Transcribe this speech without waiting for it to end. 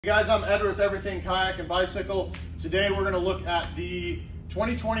Hey guys, I'm Ed with Everything Kayak and Bicycle. Today we're going to look at the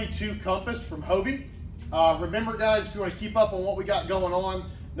 2022 Compass from Hobie. Remember guys, if you want to keep up on what we got going on,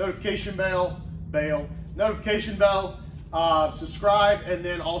 notification bell, subscribe, and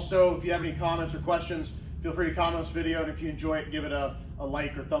then also if you have any comments or questions, feel free to comment on this video, and if you enjoy it, give it a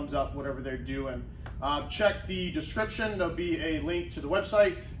like or thumbs up, whatever they're doing. Check the description, there'll be a link to the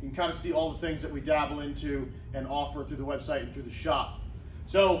website. You can kind of see all the things that we dabble into and offer through the website and through the shop.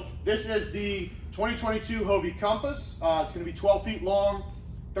 So this is the 2022 Hobie Compass. It's going to be 12 feet long,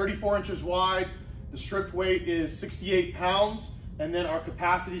 34 inches wide. The stripped weight is 68 pounds, and then our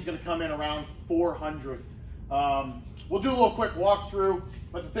capacity is going to come in around 400. We'll do a little quick walkthrough,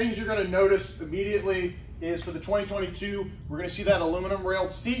 but the things you're going to notice immediately is for the 2022, we're going to see that aluminum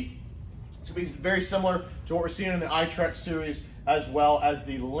railed seat. It's going to be very similar to what we're seeing in the iTrex series, as well as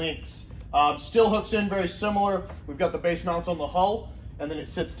the Lynx. Still hooks in very similar. We've got the base mounts on the hull, and then it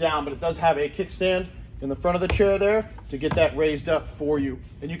sits down, but it does have a kickstand in the front of the chair there to get that raised up for you.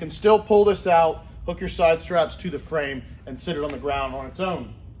 And you can still pull this out, hook your side straps to the frame, and sit it on the ground on its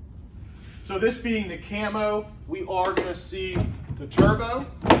own. So this being the camo, we are gonna see the turbo,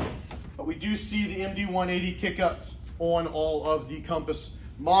 but we do see the MD180 kick-ups on all of the Compass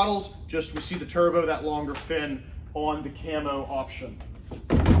models. Just we see the turbo, that longer fin on the camo option,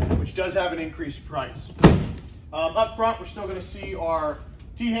 which does have an increased price. Up front, we're still gonna see our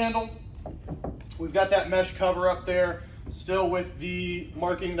T-handle. We've got that mesh cover up there, still with the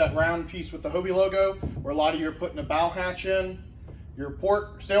marking, that round piece with the Hobie logo, where a lot of you are putting a bow hatch in, your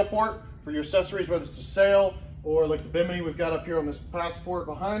sail port for your accessories, whether it's a sail or like the bimini we've got up here on this passport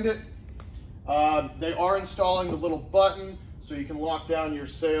behind it. They are installing the little button so you can lock down your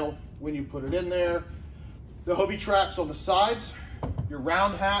sail when you put it in there. The Hobie tracks on the sides, your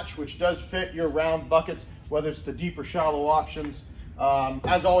round hatch, which does fit your round buckets, whether it's the deep or shallow options.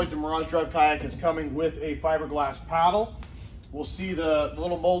 As always, the Mirage Drive kayak is coming with a fiberglass paddle. We'll see the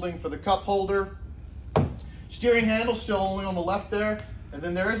little molding for the cup holder. Steering handle still only on the left there. And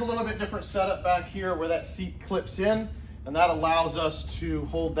then there is a little bit different setup back here where that seat clips in, and that allows us to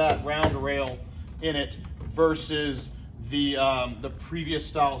hold that round rail in it versus the previous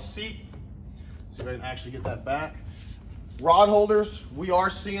style seat. See if I can actually get that back. Rod holders, we are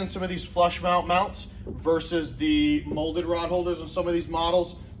seeing some of these flush mount mounts versus the molded rod holders on some of these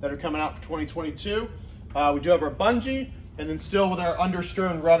models that are coming out for 2022. We do have our bungee, and then still with our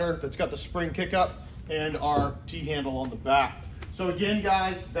understern rudder that's got the spring kick-up and our T-handle on the back. So again,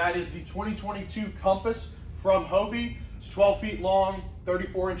 guys, that is the 2022 Compass from Hobie. It's 12 feet long,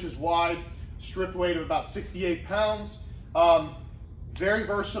 34 inches wide, stripped weight of about 68 pounds. Very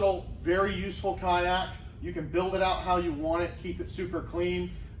versatile, very useful kayak. You can build it out how you want it, keep it super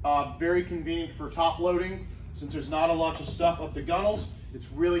clean, very convenient for top loading. Since there's not a lot of stuff up the gunnels,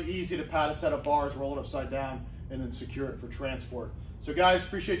 it's really easy to pad a set of bars, roll it upside down, and then secure it for transport. So guys,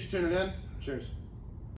 appreciate you tuning in. Cheers.